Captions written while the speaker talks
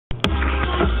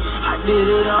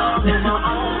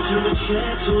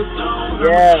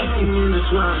Yeah.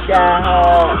 Sky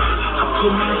hard.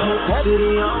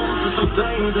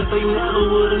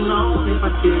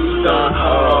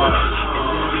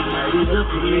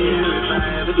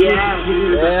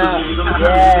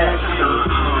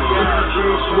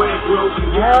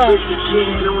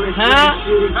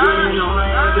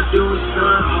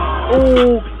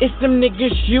 Ooh, it's them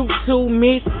niggas you too,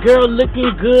 miss. Girl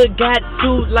looking good, got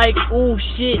two like ooh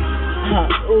shit.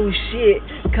 Ooh shit.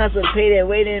 Constipated,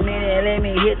 wait a minute, let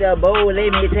me hit the bowl,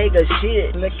 let me take a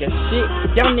shit. Look at shit.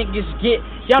 Y'all niggas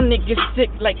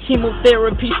sick like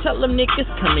chemotherapy. Tell them niggas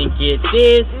come and get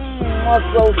this. I'm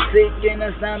so sick in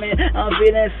the stomach, I'm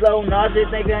feeling so nauseous,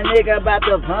 think a nigga about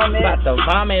to vomit. About to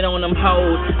vomit on them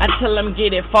hoes. I tell them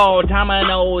get it, fall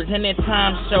dominoes,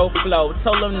 anytime show flow.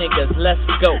 Told them niggas let's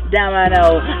go.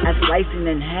 Domino, I slice it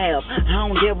in half. I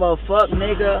don't give a fuck,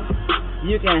 nigga.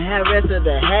 You can have rest of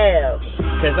the half.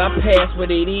 Cause I pass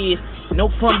what it is. No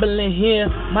fumbling here.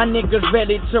 My niggas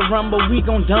ready to rumble. We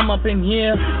gon' dumb up in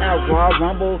here. I raw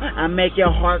rumble. I make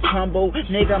your heart crumble.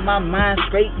 Nigga, my mind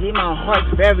straight. Yeah, my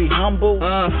heart's very humble.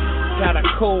 Got a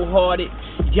cold-hearted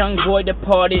young boy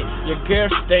departed. Your girl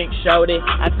stink, shorty.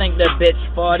 I think the bitch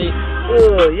farted.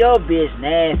 Ooh, your bitch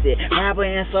nasty. Rapper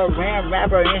and saran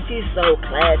rapper and she's so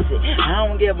classy. I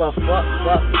don't give a fuck.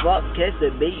 Catch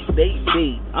the beat.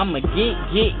 I'ma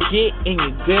get in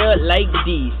your girl like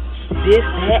these. This,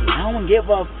 that, I don't give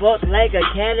a fuck like a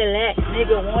Cadillac.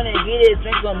 Nigga wanna get it,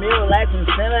 drink some milk like some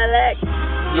Similac.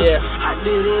 Yeah.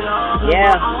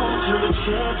 Yeah.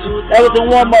 That was the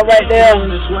warm up right there. You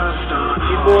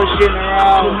bullshitting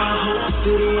around.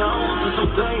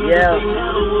 Yeah.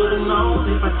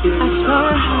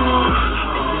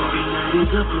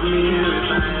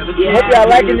 Hope y'all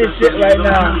liking this shit right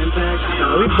now.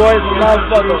 We boys and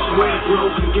motherfuckers.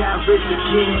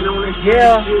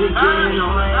 Yeah.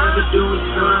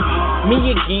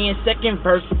 Me again, second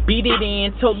verse, beat it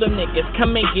in. Told them niggas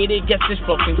come and get it. Guess it's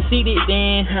fucking seated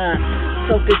then.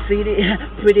 So conceited,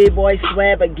 pretty boy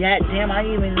swag, but goddamn, I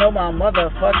even know my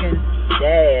motherfucking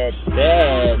dad.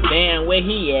 Damn, where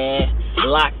he at?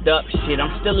 Locked up, shit,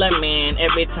 I'm still a man.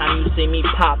 Every time you see me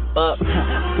pop up.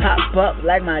 Pop up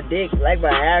like my dick, like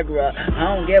Viagra.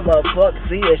 I don't give a fuck,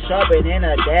 see it sharper than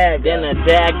a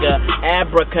dagger.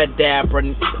 Abracadabra,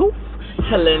 poof.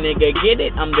 Tell a nigga get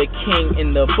it, I'm the king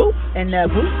in the booth. In the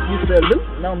booth, you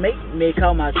salute, no make me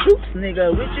call my troops.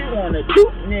 Nigga, what you wanna do?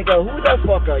 Nigga, who the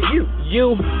fuck are you?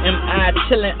 You, am I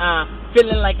chillin',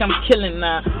 feeling like I'm killing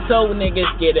now. So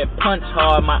niggas get it, punch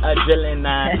hard, my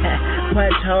adrenaline.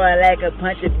 Punch hard like a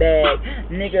punching bag.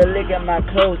 Nigga, look at my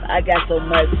clothes, I got so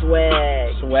much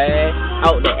swag. Swag,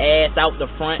 out the ass, out the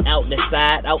front, out the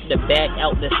side, out the back,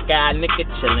 out the sky. Nigga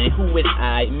chillin', who is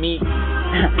I? Me.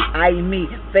 I me,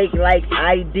 fake like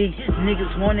ID.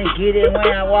 Niggas wanna get it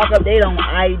when I walk up, they don't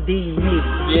ID me.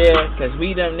 Yeah, cause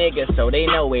we them niggas, so they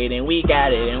know it, and we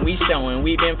got it, and we showing,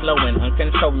 we been flowing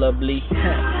uncontrollably.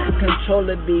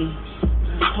 Controllably.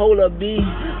 Hold up, B.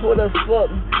 Who the fuck?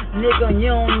 Nigga, you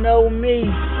don't know me.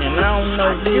 And I don't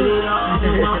know you.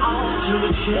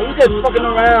 We just fucking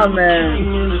around, man.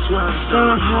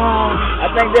 I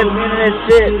think that's the end of that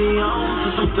shit.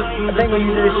 I think we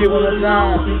need to do this shit one more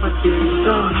time.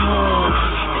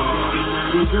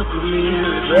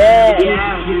 Yeah.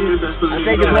 I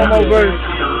think it's one more verse.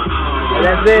 And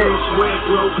that's it.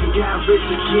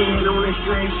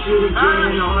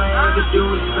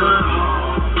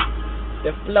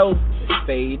 The flow is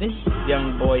fading.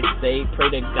 Young boys say, pray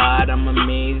to God I'm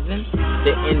amazing.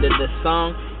 The end of the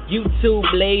song, YouTube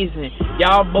blazing.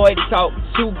 Y'all boy talk,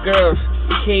 2 girls,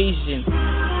 Cajun,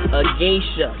 a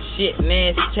geisha, shit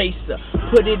ass chaser.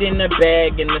 Put it in the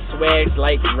bag and the swag's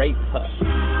like rape her.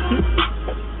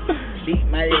 Beat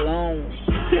mighty long.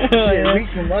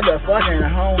 Reach from motherfucking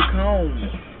Hong Kong.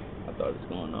 I thought it was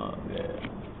going off, yeah.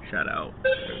 Shout out,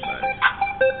 everybody.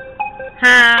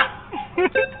 Ha!